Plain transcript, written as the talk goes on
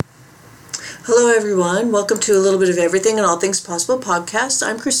Hello, everyone. Welcome to A Little Bit of Everything and All Things Possible podcast.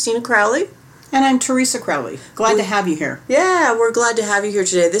 I'm Christina Crowley. And I'm Teresa Crowley. Glad to have you here. Yeah, we're glad to have you here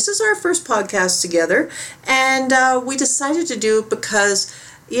today. This is our first podcast together, and we decided to do it because,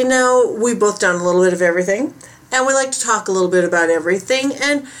 we both done a little bit of everything, and we like to talk a little bit about everything,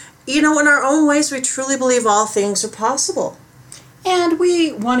 and, in our own ways, we truly believe all things are possible. And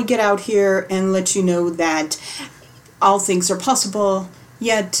we want to get out here and let you know that all things are possible.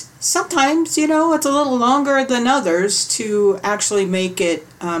 Yet sometimes, it's a little longer than others to actually make it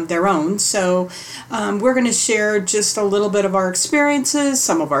their own. So we're going to share just a little bit of our experiences,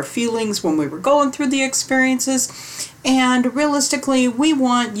 some of our feelings when we were going through the experiences. And realistically, we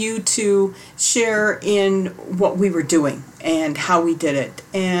want you to share in what we were doing and how we did it.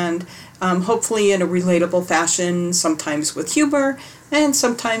 And hopefully in a relatable fashion, sometimes with humor and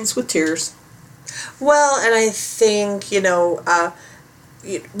sometimes with tears. Well, and I think,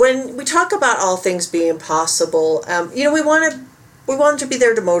 when we talk about all things being possible, we want to be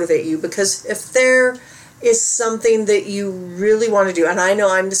there to motivate you, because if there is something that you really want to do, and I know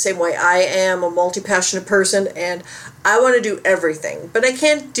I'm the same way. I am a multi-passionate person, and I want to do everything, but I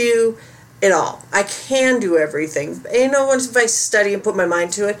can't do it all. I can do everything, once if I study and put my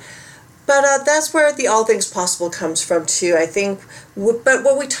mind to it. But that's where the all things possible comes from too, I think. But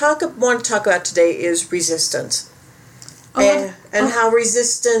what we want to talk about today is resistance. And how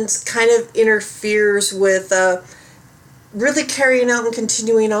resistance kind of interferes with really carrying out and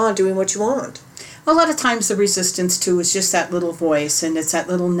continuing on doing what you want. A lot of times the resistance too is just that little voice, and it's that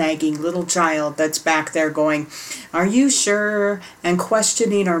little nagging little child that's back there going, "Are you sure?" and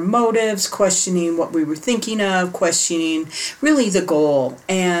questioning our motives, questioning what we were thinking of, questioning really the goal.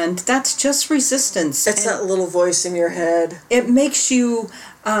 And that's just resistance. It's that little voice in your head. It makes you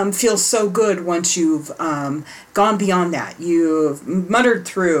feel so good once you've gone beyond that. You've muttered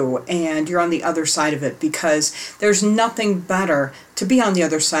through and you're on the other side of it, because there's nothing better to be on the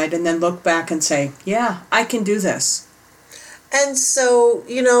other side and then look back and say, yeah, I can do this. And so,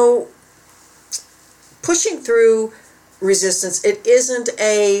 pushing through resistance, it isn't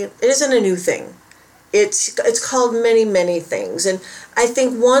a new thing. It's called many, many things. And I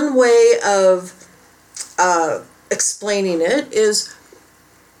think one way of explaining it is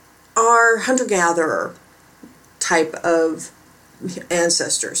our hunter-gatherer type of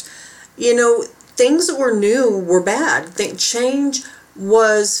ancestors. Things that were new were bad. Change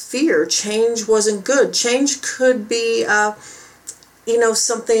was fear. Change wasn't good. Change could be,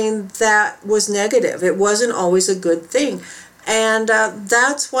 something that was negative. It wasn't always a good thing. And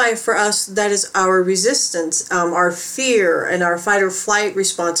that's why for us, that is our resistance. Our fear and our fight or flight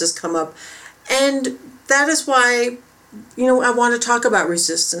responses come up. And that is why I want to talk about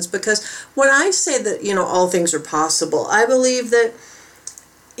resistance, because when I say that, all things are possible, I believe that,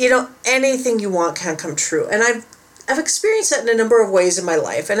 anything you want can come true. And I've experienced that in a number of ways in my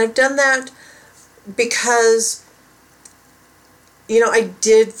life. And I've done that because, I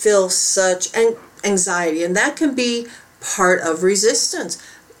did feel such anxiety, and that can be part of resistance.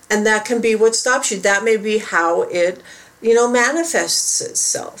 And that can be what stops you. That may be how it, manifests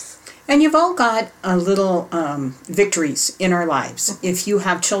itself. And you've all got little victories in our lives. If you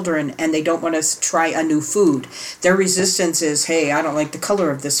have children and they don't want to try a new food, their resistance is, hey, I don't like the color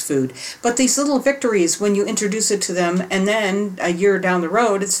of this food. But these little victories, when you introduce it to them, and then a year down the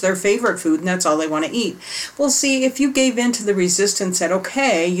road, it's their favorite food and that's all they want to eat. Well, see, if you gave in to the resistance that,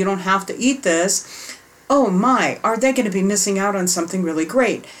 okay, you don't have to eat this, oh my, are they going to be missing out on something really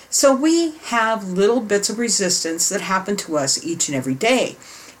great? So we have little bits of resistance that happen to us each and every day.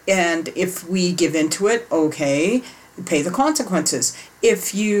 And if we give into it, okay, pay the consequences.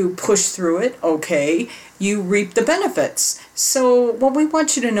 If you push through it, okay, you reap the benefits. So what we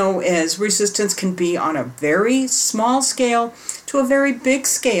want you to know is resistance can be on a very small scale to a very big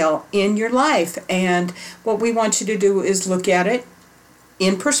scale in your life. And what we want you to do is look at it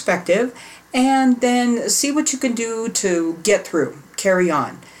in perspective and then see what you can do to get through, carry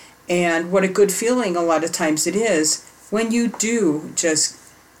on. And what a good feeling a lot of times it is when you do just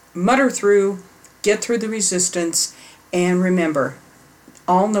mutter through, get through the resistance, and remember,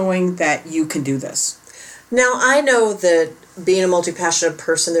 all knowing that you can do this. Now, I know that being a multi-passionate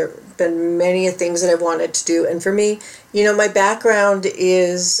person, there have been many things that I've wanted to do. And for me, my background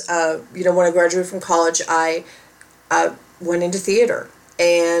is, when I graduated from college, I went into theater.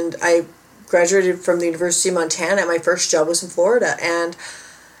 And I graduated from the University of Montana. My first job was in Florida. And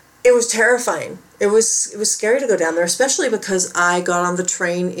it was terrifying. It was scary to go down there, especially because I got on the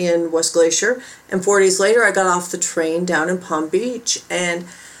train in West Glacier, and 4 days later I got off the train down in Palm Beach. And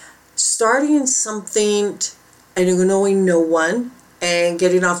starting something and knowing no one, and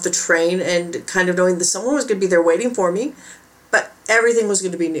getting off the train and kind of knowing that someone was going to be there waiting for me, but everything was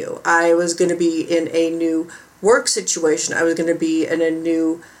going to be new. I was going to be in a new work situation. I was going to be in a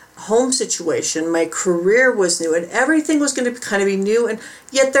new home situation. My career was new, and everything was going to kind of be new. And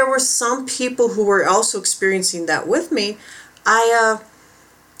yet there were some people who were also experiencing that with me.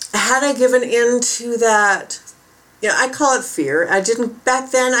 Had I given in to that, I call it fear.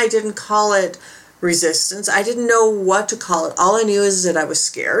 Back then I didn't call it resistance. I didn't know what to call it. All I knew is that I was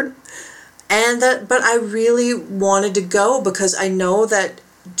scared, but I really wanted to go because I know that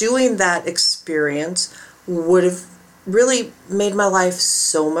doing that experience would have really made my life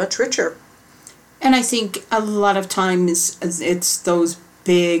so much richer. And I think a lot of times it's those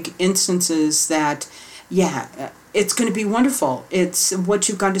big instances that, it's going to be wonderful. It's what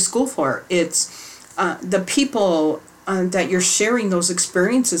you've gone to school for. It's the people that you're sharing those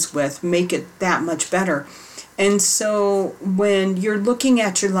experiences with make it that much better. And so when you're looking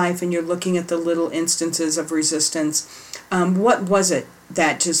at your life and you're looking at the little instances of resistance, what was it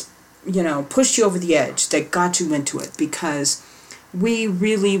that just, pushed you over the edge, that got you into it? Because we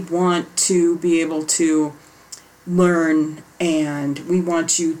really want to be able to learn, and we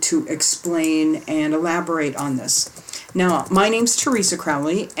want you to explain and elaborate on this. Now, my name's Teresa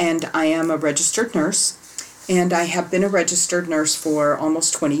Crowley, and I am a registered nurse, and I have been a registered nurse for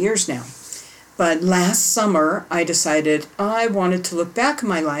almost 20 years now. But last summer, I decided I wanted to look back in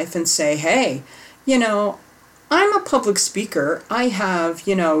my life and say, hey, I'm a public speaker. I have,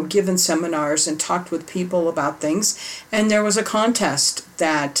 given seminars and talked with people about things. And there was a contest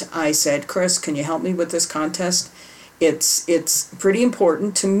that I said, Chris, can you help me with this contest? It's pretty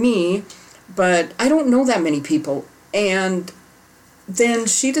important to me, but I don't know that many people. And then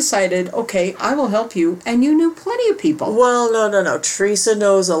she decided, okay, I will help you. And you knew plenty of people. Well, no. Teresa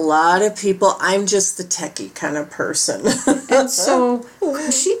knows a lot of people. I'm just the techie kind of person. And so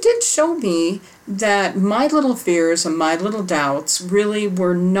she did show me that my little fears and my little doubts really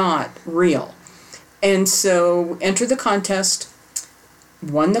were not real. And so entered the contest,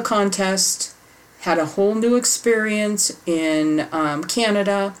 won the contest, had a whole new experience in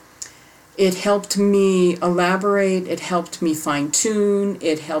Canada. It helped me elaborate, it helped me fine-tune,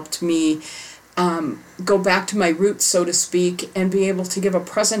 it helped me go back to my roots, so to speak, and be able to give a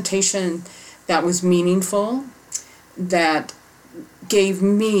presentation that was meaningful, that gave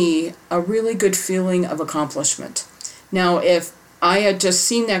me a really good feeling of accomplishment. Now, if I had just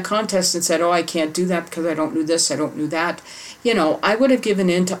seen that contest and said, I can't do that because I don't know this, I don't know that, I would have given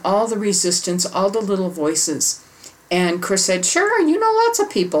in to all the resistance, all the little voices. And Chris said, sure, lots of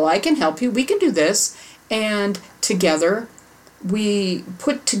people. I can help you. We can do this. And together, we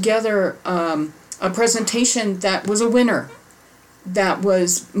put together a presentation that was a winner. That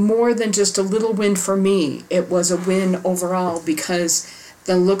was more than just a little win for me. It was a win overall because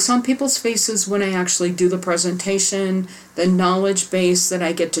the looks on people's faces when I actually do the presentation, the knowledge base that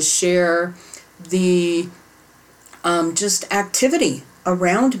I get to share, the just activity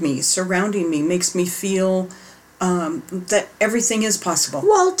around me, surrounding me, makes me feel that everything is possible.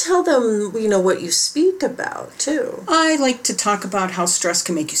 Well, tell them, what you speak about, too. I like to talk about how stress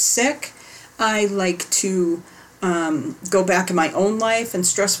can make you sick. I like to go back in my own life and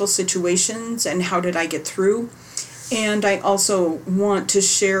stressful situations and how did I get through. And I also want to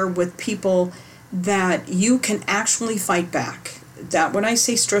share with people that you can actually fight back. That when I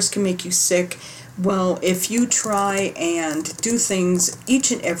say stress can make you sick, well, if you try and do things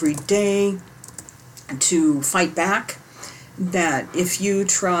each and every day to fight back, that if you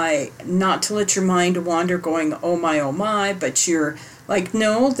try not to let your mind wander going, oh my, but you're like,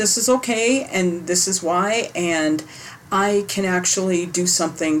 no, this is okay, and this is why, and I can actually do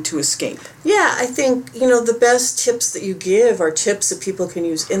something to escape. Yeah, I think, the best tips that you give are tips that people can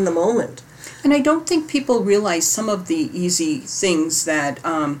use in the moment. And I don't think people realize some of the easy things that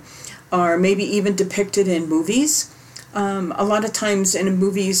are maybe even depicted in movies. A lot of times in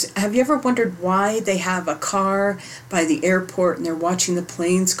movies, have you ever wondered why they have a car by the airport and they're watching the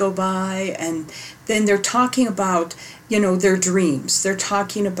planes go by, and then they're talking about, their dreams. They're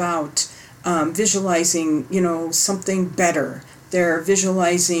talking about visualizing, something better. They're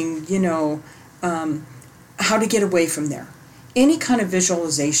visualizing, how to get away from there. Any kind of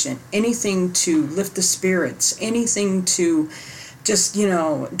visualization, anything to lift the spirits, anything to just,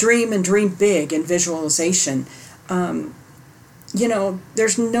 dream and dream big in visualization. There's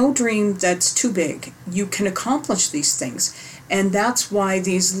no dream that's too big. You can accomplish these things. And that's why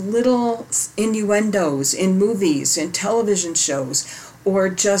these little innuendos in movies, in television shows, or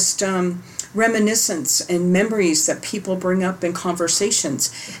just reminiscence and memories that people bring up in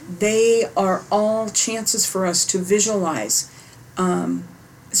conversations, they are all chances for us to visualize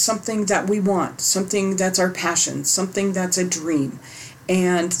something that we want, something that's our passion, something that's a dream.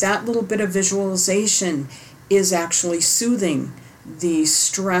 And that little bit of visualization is actually soothing the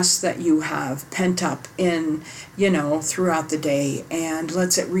stress that you have pent up in, throughout the day, and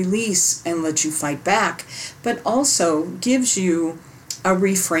lets it release and lets you fight back, but also gives you a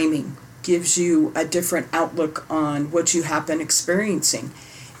reframing, gives you a different outlook on what you have been experiencing,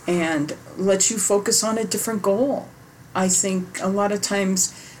 and lets you focus on a different goal. I think a lot of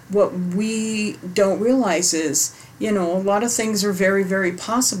times what we don't realize is, a lot of things are very, very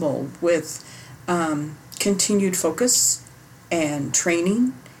possible with continued focus and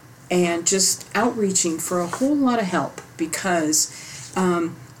training and just outreaching for a whole lot of help, because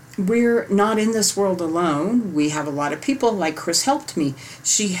we're not in this world alone. We have a lot of people, like Chris helped me.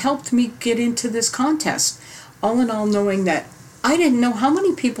 She helped me get into this contest. All in all, knowing that I didn't know how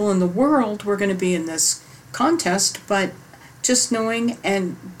many people in the world were going to be in this contest, but just knowing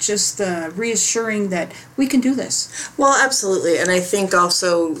and just reassuring that we can do this. Well, absolutely. And I think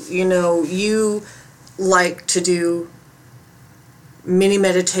also, you like to do mini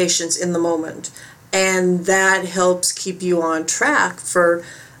meditations in the moment, and that helps keep you on track for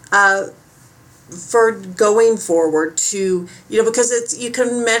going forward to, because you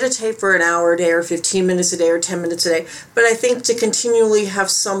can meditate for an hour a day or 15 minutes a day or 10 minutes a day, but I think to continually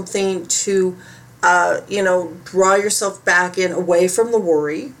have something to draw yourself back in, away from the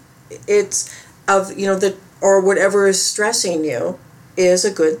worry, or whatever is stressing you, is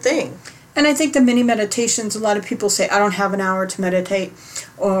a good thing. And I think the mini meditations, a lot of people say, I don't have an hour to meditate,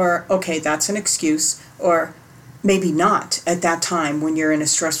 or, okay, that's an excuse, or maybe not at that time when you're in a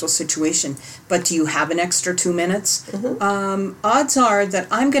stressful situation, but do you have an extra 2 minutes? Mm-hmm. Odds are that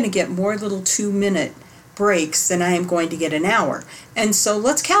I'm going to get more little 2-minute breaks than I am going to get an hour. And so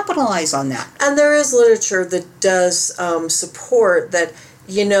let's capitalize on that. And there is literature that does support that,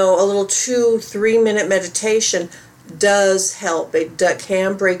 a little 2-3 minute meditation does help. It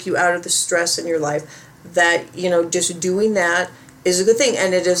can break you out of the stress in your life. That, just doing that is a good thing,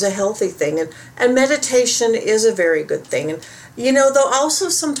 and it is a healthy thing. And meditation is a very good thing. And, though also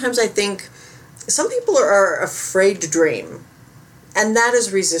sometimes I think some people are afraid to dream. And that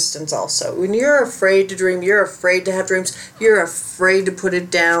is resistance also. When you're afraid to dream, you're afraid to have dreams, you're afraid to put it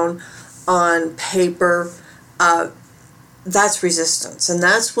down on paper, that's resistance. And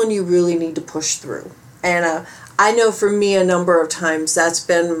that's when you really need to push through. And I know for me a number of times that's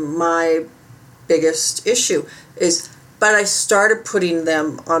been my biggest issue but I started putting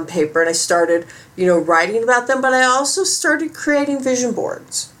them on paper, and I started, writing about them, but I also started creating vision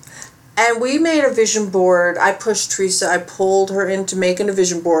boards. And we made a vision board. I pushed Teresa, I pulled her into making a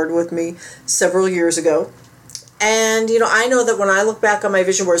vision board with me several years ago. And, I know that when I look back on my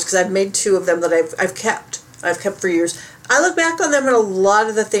vision boards, because I've made 2 of them that I've kept for years, I look back on them and a lot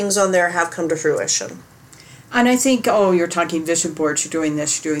of the things on there have come to fruition. And I think, you're talking vision boards, you're doing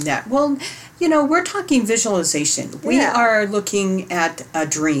this, you're doing that. Well, we're talking visualization. We are looking at a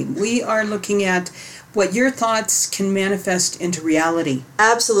dream. We are looking at what your thoughts can manifest into reality.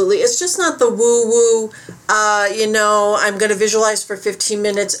 Absolutely. It's just not the woo-woo, I'm going to visualize for 15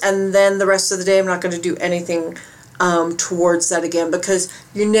 minutes and then the rest of the day I'm not going to do anything towards that again, because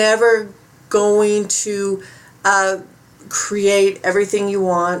you're never going to create everything you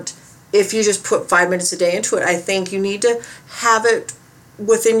want if you just put 5 minutes a day into it. I think you need to have it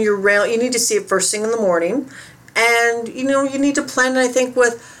within your realm. You need to see it first thing in the morning. And, you need to plan it, I think,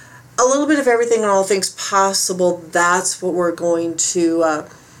 with a little bit of everything and all things possible. That's what we're going to,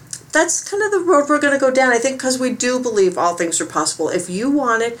 that's kind of the road we're going to go down. I think because we do believe all things are possible. If you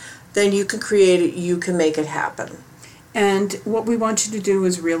want it, then you can create it, you can make it happen. And what we want you to do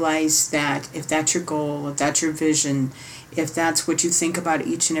is realize that if that's your goal, if that's your vision, if that's what you think about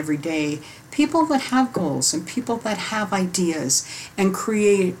each and every day, people that have goals and people that have ideas and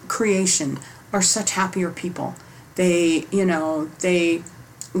creation are such happier people. They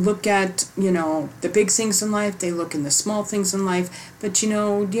look at, the big things in life, they look in the small things in life, but do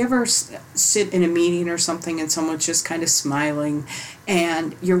you ever sit in a meeting or something and someone's just kind of smiling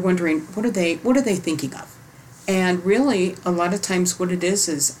and you're wondering, what are they thinking of? And really, a lot of times what it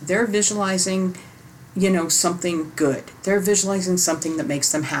is they're visualizing, something good. They're visualizing something that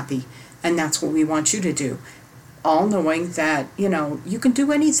makes them happy. And that's what we want you to do. All knowing that, you can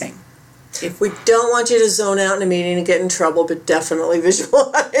do anything. We don't want you to zone out in a meeting and get in trouble, but definitely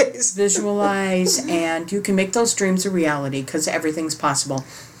visualize. Visualize, and you can make those dreams a reality, because everything's possible.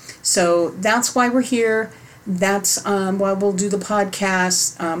 So that's why we're here. That's why we'll do the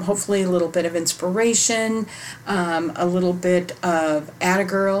podcast. Hopefully a little bit of inspiration, a little bit of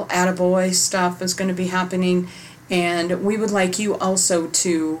atta-girl, atta-boy stuff is going to be happening. And we would like you also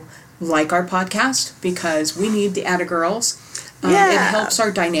to like our podcast because we need the Atta Girls. Yeah. It helps our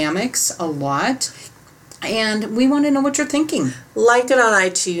dynamics a lot. And we want to know what you're thinking. Like it on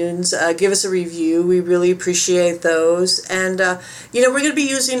iTunes. Give us a review. We really appreciate those. And, we're going to be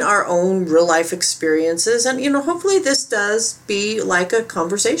using our own real life experiences. And, hopefully this does be like a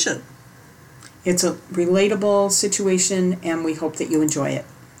conversation. It's a relatable situation, and we hope that you enjoy it.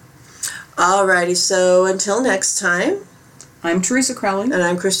 Alrighty, so until next time. I'm Teresa Crowley. And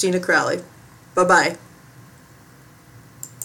I'm Christina Crowley. Bye-bye.